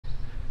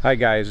Hi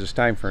guys, it's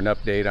time for an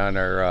update on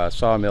our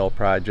sawmill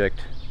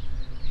project,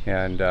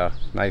 and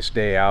nice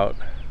day out.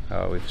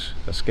 We've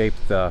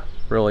escaped the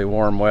really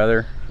warm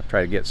weather. I'll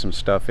try to get some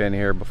stuff in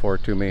here before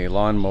too many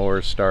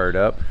lawnmowers start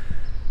up.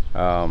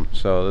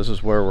 So this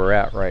is where we're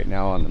at right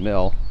now on the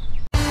mill.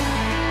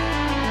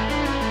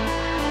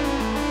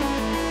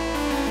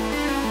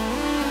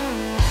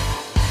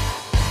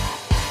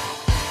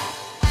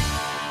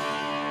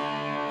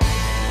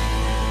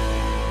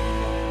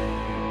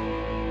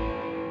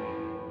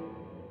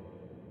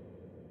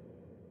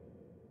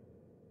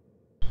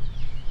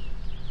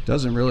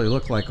 Doesn't really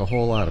look like a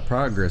whole lot of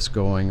progress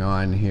going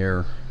on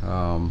here.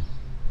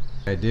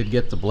 I did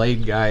get the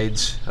blade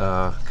guides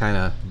kind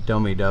of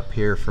dummied up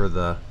here for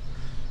the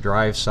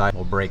drive side.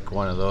 We'll break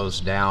one of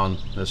those down.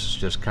 This is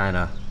just kind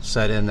of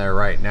set in there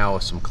right now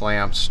with some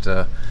clamps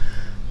to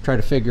try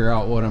to figure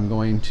out what I'm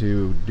going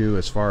to do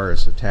as far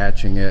as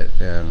attaching it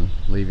and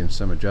leaving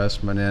some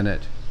adjustment in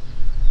it.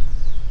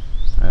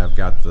 I've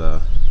got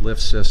the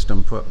lift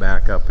system put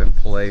back up in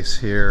place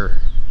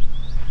here.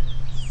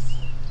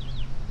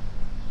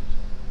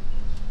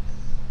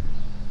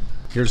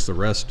 Here's the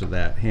rest of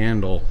that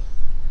handle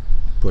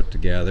put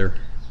together.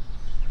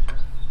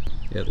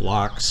 It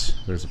locks.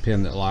 There's a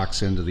pin that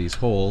locks into these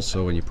holes,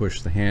 so when you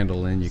push the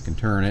handle in, you can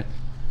turn it.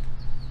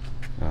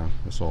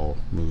 This all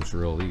moves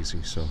real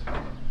easy, so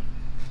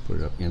put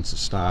it up against the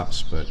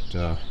stops. But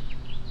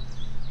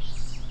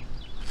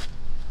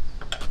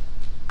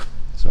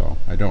so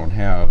I don't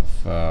have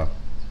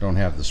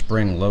the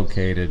spring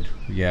located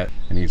yet.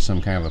 I need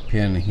some kind of a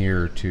pin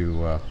here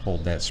to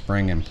hold that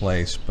spring in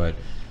place, but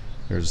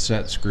there's a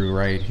set screw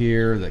right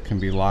here that can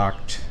be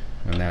locked,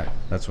 and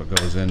that's what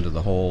goes into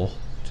the hole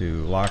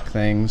to lock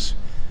things.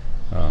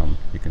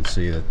 You can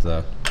see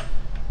that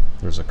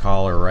there's a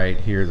collar right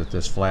here that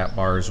this flat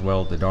bar is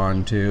welded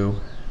onto,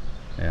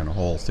 and a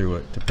hole through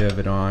it to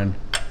pivot on,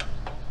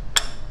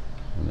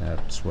 and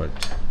that's what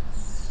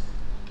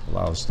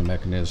allows the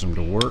mechanism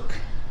to work.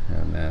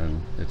 And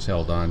then it's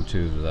held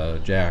onto the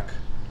jack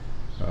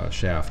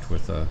shaft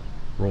with a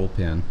roll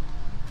pin.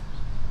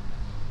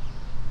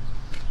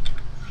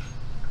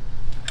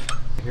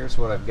 Here's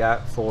what I've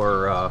got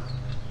for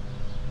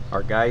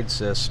our guide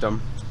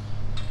system.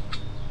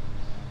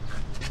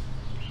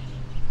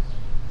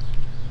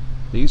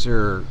 These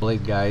are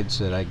blade guides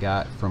that I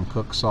got from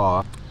Cook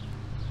Saw.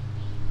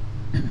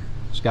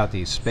 It's got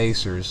these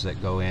spacers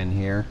that go in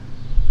here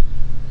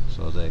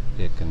so that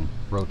it can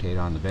rotate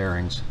on the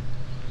bearings.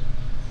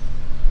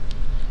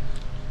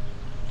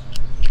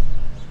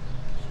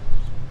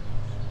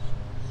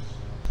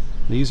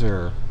 These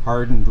are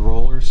hardened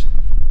rollers.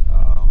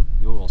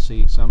 You will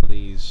see some of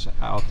these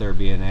out there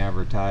being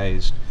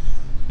advertised,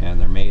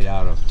 and they're made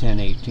out of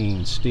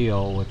 1018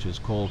 steel, which is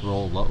cold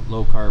rolled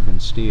low carbon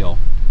steel.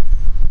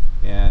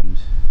 And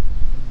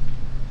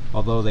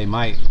although they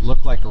might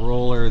look like a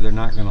roller, they're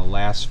not going to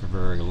last for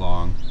very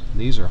long.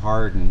 These are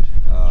hardened.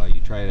 You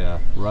try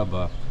to rub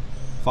a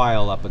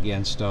file up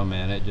against them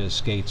and it just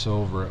skates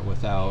over it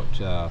without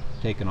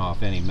taking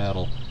off any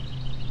metal.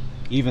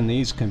 Even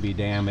these can be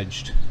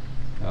damaged.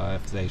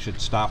 If they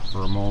should stop for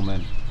a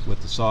moment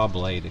with the saw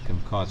blade, it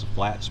can cause a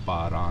flat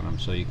spot on them,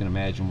 so you can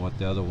imagine what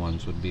the other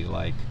ones would be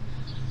like.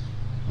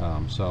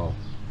 So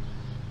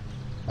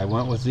I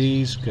went with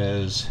these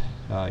because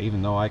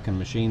even though I can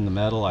machine the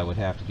metal, I would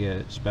have to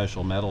get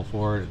special metal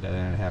for it,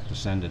 and I'd have to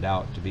send it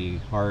out to be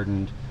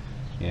hardened,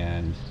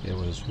 and it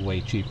was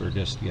way cheaper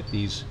just to get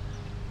these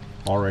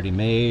already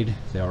made.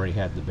 They already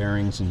had the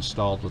bearings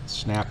installed with the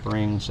snap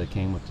rings. They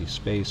came with these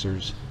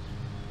spacers,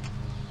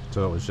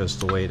 so it was just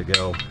the way to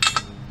go.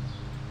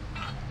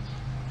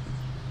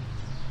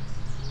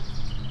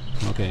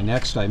 Okay,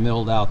 next I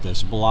milled out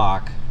this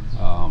block.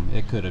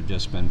 It could have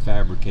just been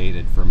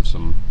fabricated from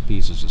some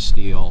pieces of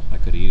steel. I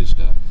could have used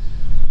a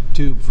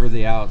tube for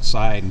the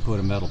outside and put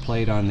a metal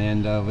plate on the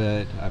end of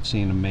it. I've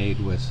seen them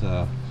made with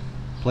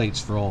plates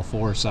for all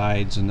four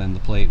sides and then the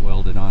plate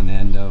welded on the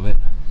end of it.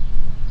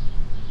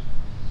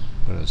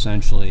 But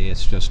essentially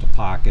it's just a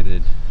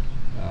pocketed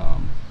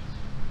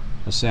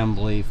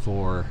assembly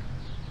for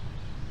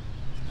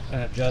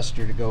an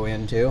adjuster to go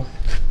into.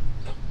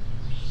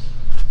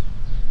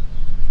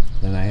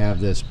 Then I have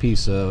this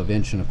piece of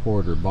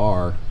 1¼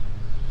 bar,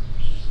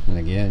 and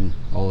again,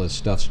 all this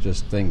stuff's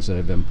just things that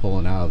I've been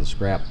pulling out of the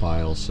scrap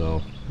pile,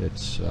 so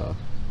it's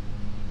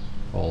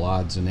all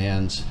odds and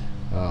ends.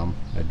 I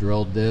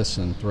drilled this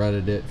and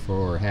threaded it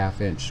for a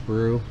 1/2-inch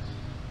screw.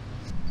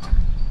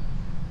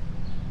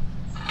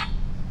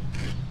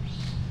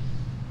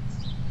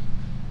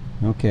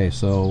 Okay,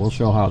 so we'll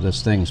show how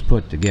this thing's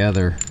put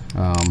together.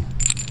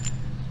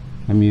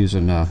 I'm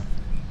using a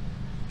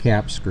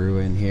cap screw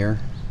in here.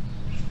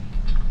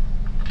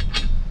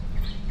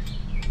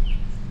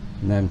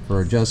 And then for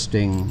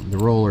adjusting the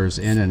rollers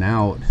in and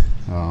out,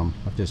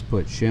 I've just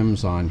put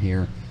shims on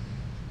here.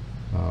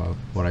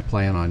 What I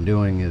plan on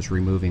doing is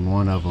removing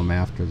one of them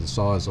after the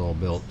saw is all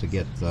built to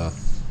get the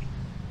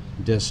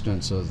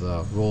distance of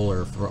the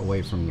roller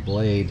away from the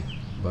blade,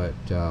 but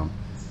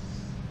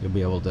you'll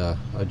be able to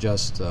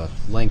adjust the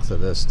length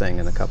of this thing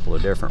in a couple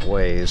of different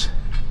ways.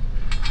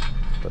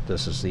 but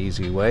this is the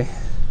easy way.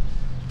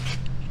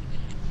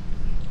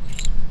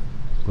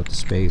 Put the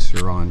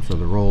spacer on for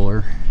the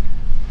roller.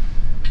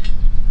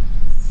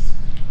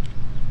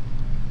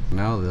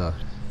 Now the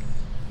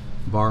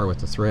bar with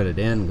the threaded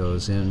end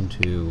goes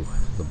into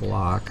the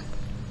block.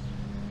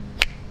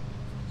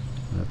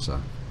 That's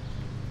a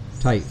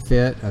tight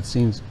fit. I've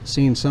seen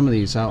some of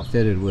these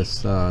outfitted with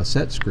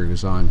set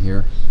screws on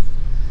here,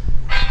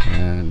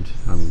 and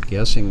I'm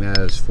guessing that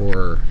is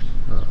for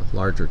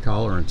larger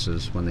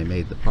tolerances when they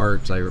made the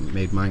parts. I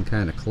made mine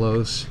kind of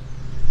close.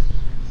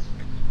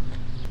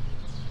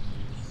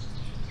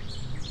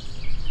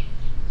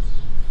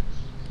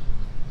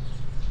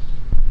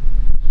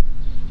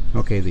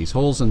 Okay, these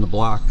holes in the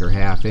block are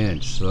 1/2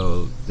 inch,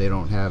 so they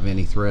don't have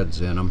any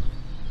threads in them,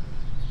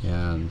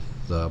 and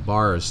the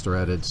bar is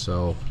threaded,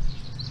 so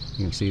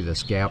you can see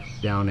this gap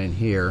down in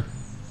here.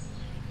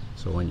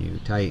 So when you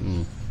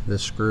tighten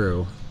this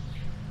screw,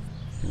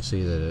 you can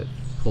see that it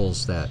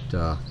pulls that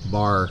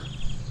bar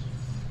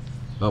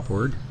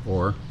upward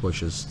or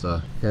pushes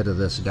the head of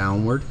this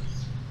downward.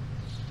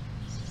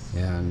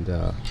 And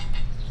I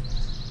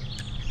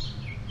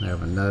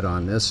have a nut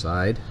on this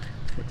side,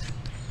 which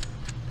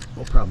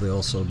will probably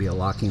also be a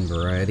locking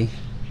variety.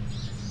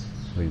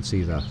 You can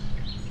see the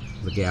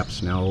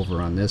gaps now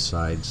over on this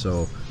side,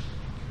 so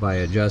by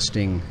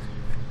adjusting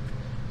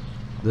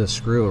this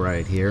screw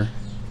right here,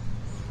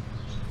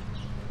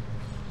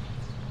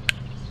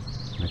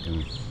 I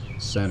can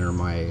center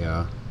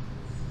my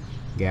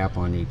gap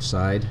on each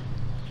side.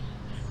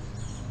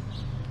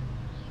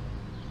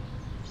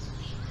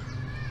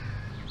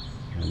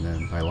 And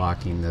then by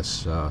locking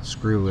this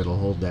screw, it'll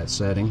hold that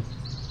setting.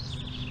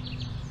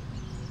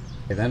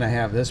 Okay, then I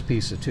have this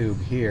piece of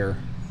tube here.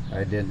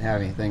 I didn't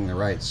have anything the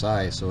right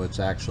size, so it's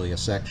actually a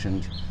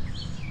sectioned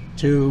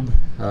tube.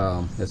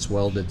 It's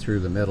welded through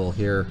the middle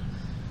here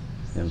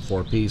in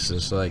 4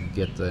 pieces, so I could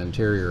get the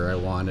interior I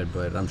wanted,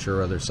 but I'm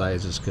sure other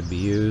sizes could be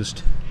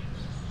used.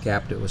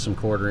 Capped it with some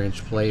 1/4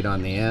 inch plate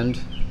on the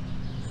end,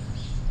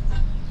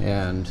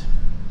 and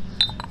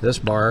this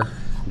bar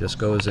just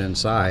goes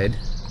inside.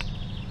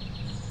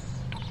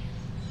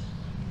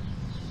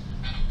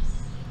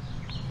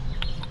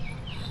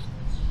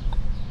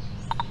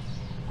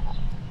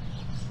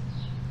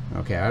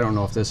 Okay, I don't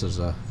know if this is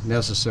a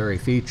necessary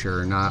feature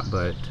or not,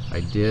 but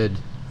I did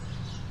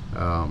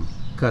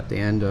cut the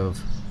end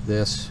of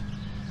this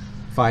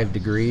 5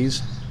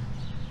 degrees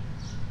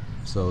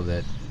so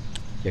that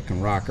it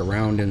can rock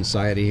around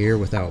inside of here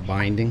without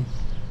binding.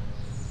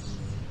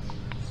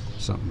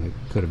 Something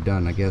I could have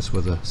done, I guess,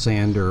 with a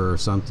sander or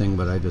something,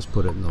 but I just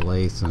put it in the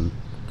lathe and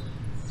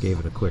gave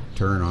it a quick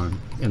turn on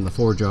in the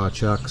 4-jaw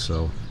chuck.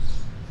 So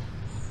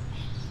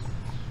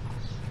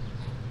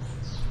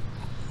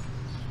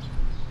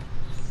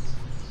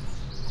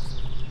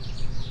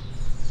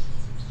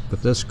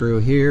put this screw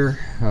here.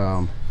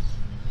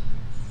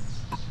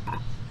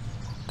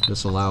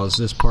 This allows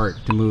this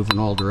part to move in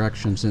all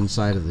directions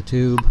inside of the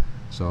tube,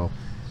 so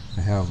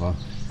I have a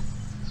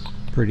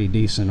pretty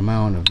decent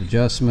amount of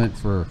adjustment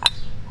for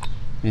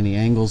any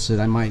angles that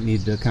I might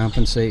need to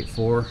compensate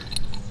for.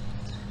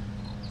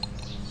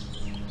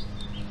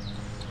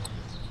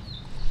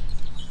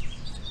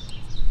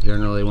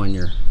 Generally, when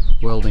you're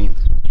welding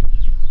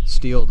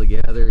steel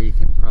together, you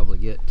can probably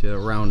get to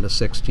around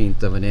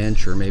 1/16 of an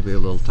inch, or maybe a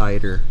little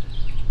tighter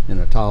in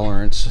a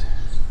tolerance,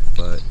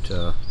 but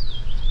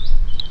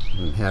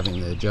having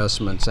the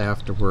adjustments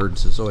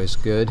afterwards is always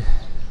good.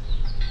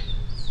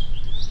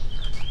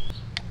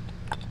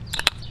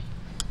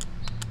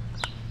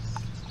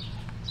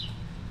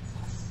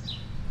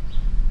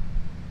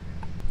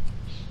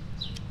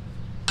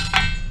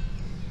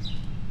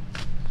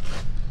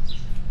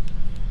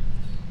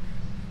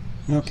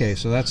 Okay,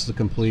 so that's the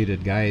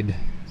completed guide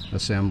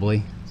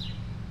assembly.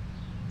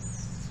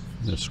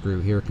 The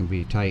screw here can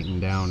be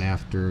tightened down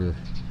after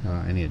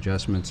any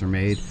adjustments are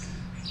made.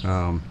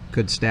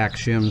 Could stack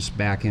shims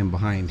back in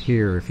behind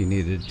here if you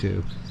needed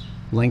to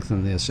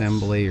lengthen the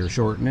assembly or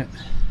shorten it.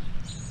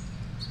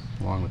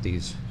 Along with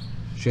these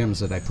shims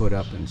that I put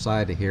up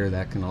inside of here,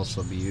 that can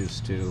also be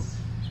used to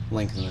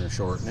lengthen or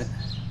shorten it.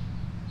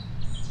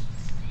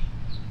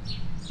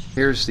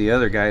 Here's the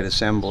other guide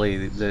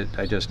assembly that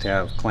I just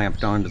have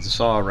clamped onto the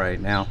saw right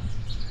now.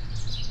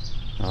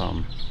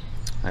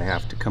 I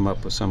have to come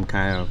up with some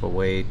kind of a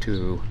way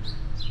to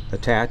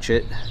attach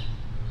it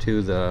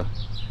to the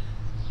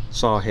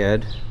saw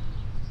head.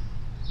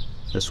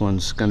 This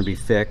one's going to be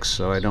fixed,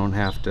 so I don't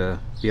have to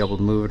be able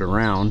to move it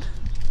around.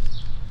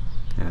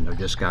 And I've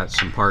just got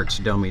some parts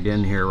dummied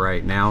in here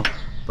right now,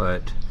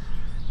 but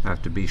I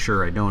have to be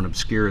sure I don't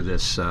obscure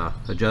this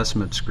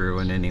adjustment screw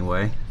in any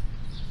way.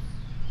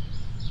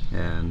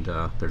 And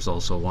there's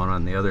also one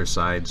on the other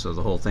side, so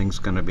the whole thing's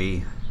going to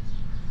be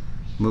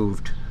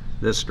moved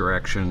this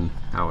direction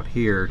out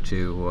here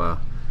to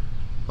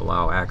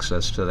allow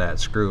access to that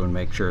screw and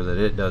make sure that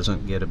it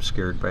doesn't get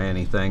obscured by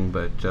anything.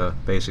 But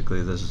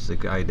basically this is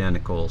the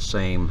identical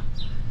same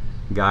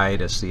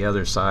guide as the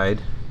other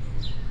side.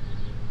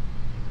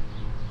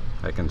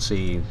 I can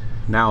see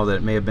now that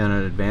it may have been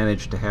an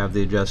advantage to have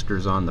the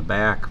adjusters on the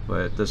back,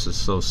 but this is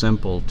so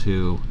simple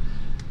to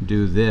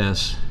do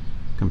this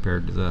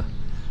compared to the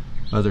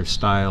other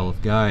style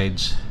of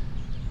guides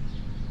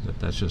that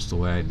that's just the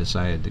way I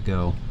decided to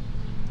go.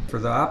 For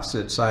the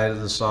opposite side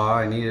of the saw,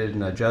 I needed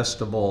an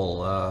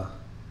adjustable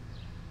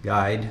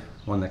guide,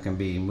 one that can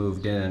be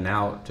moved in and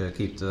out to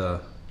keep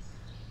the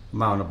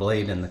amount of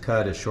blade in the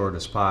cut as short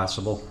as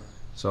possible.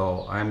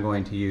 So I'm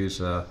going to use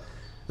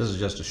this is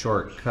just a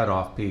short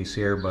cut-off piece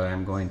here, but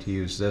I'm going to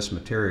use this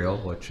material,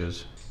 which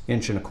is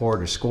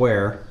 1¼ inch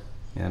square,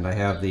 and I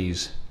have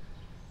these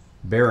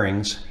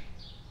bearings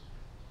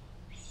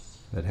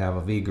that have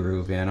a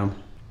V-groove in them.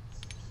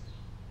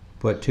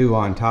 Put 2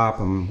 on top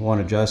and 1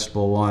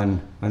 adjustable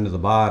one under the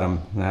bottom,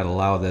 and that'll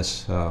allow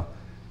this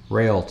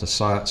rail to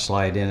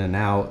slide in and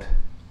out.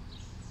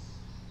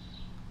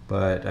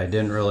 But I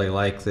didn't really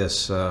like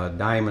this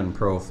diamond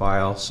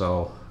profile,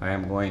 so I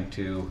am going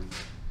to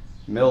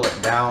mill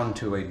it down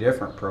to a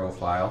different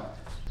profile.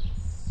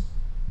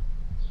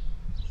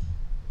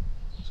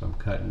 So I'm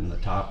cutting the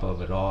top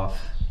of it off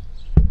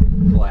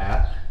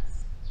flat.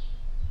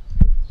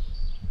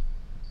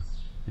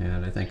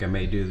 And I think I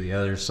may do the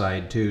other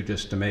side too,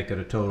 just to make it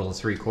a total of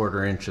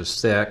 3/4 inches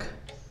thick.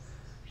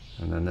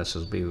 And then this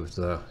will be with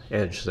the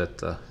edge that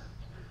the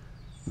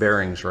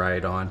bearings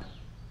ride on.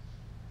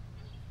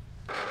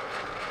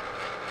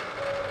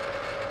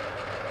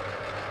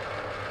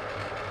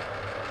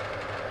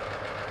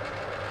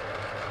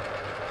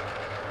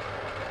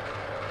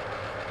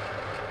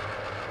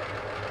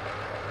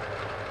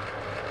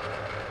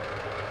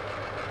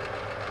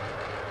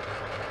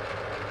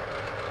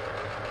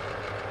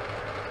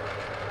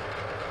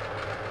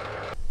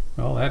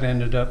 Well, that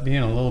ended up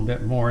being a little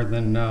bit more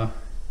than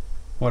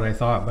what I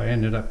thought, but I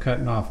ended up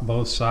cutting off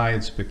both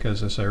sides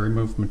because as I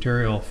removed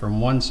material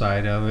from one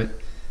side of it,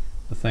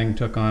 the thing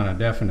took on a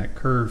definite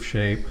curve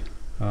shape.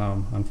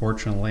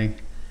 Unfortunately,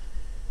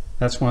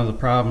 that's one of the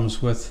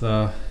problems with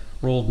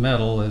rolled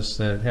metal, is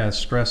that it has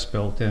stress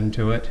built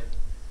into it,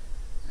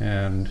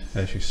 and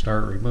as you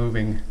start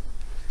removing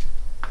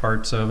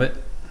parts of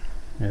it,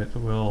 it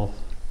will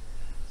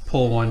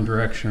pull one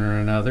direction or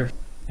another.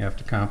 You have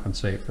to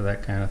compensate for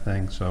that kind of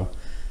thing. So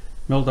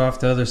milled off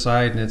the other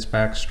side and it's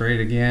back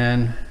straight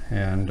again,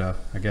 and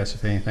I guess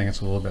if anything it's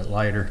a little bit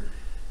lighter.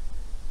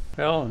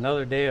 Well,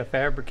 another day of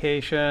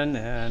fabrication,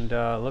 and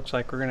looks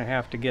like we're gonna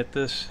have to get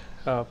this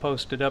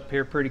posted up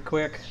here pretty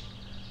quick.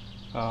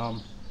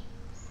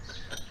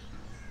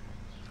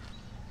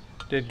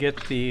 Did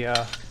get the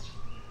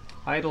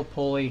idle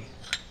pulley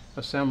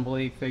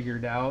assembly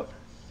figured out.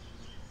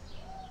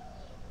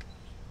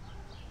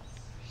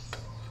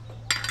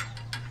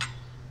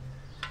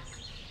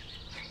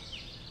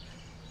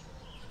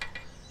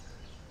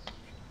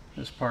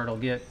 This part will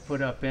get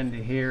put up into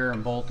here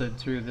and bolted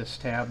through this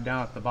tab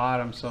down at the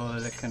bottom so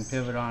that it can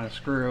pivot on a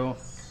screw,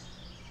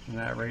 and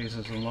that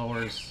raises and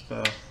lowers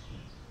the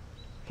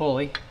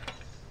pulley.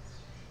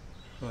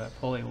 So that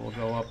pulley will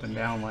go up and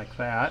down like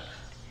that.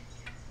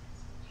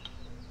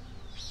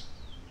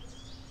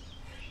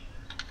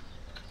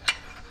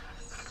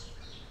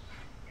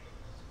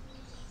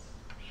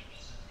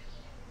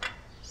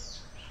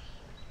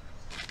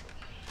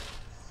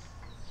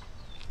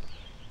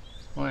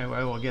 Well,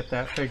 anyway, we'll get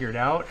that figured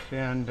out,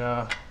 and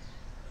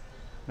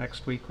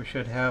next week we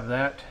should have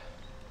that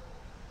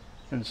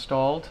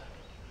installed,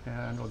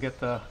 and we'll get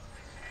the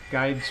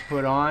guides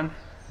put on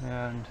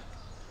and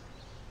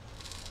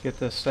get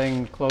this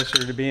thing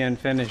closer to being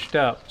finished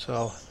up.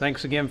 So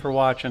thanks again for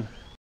watching.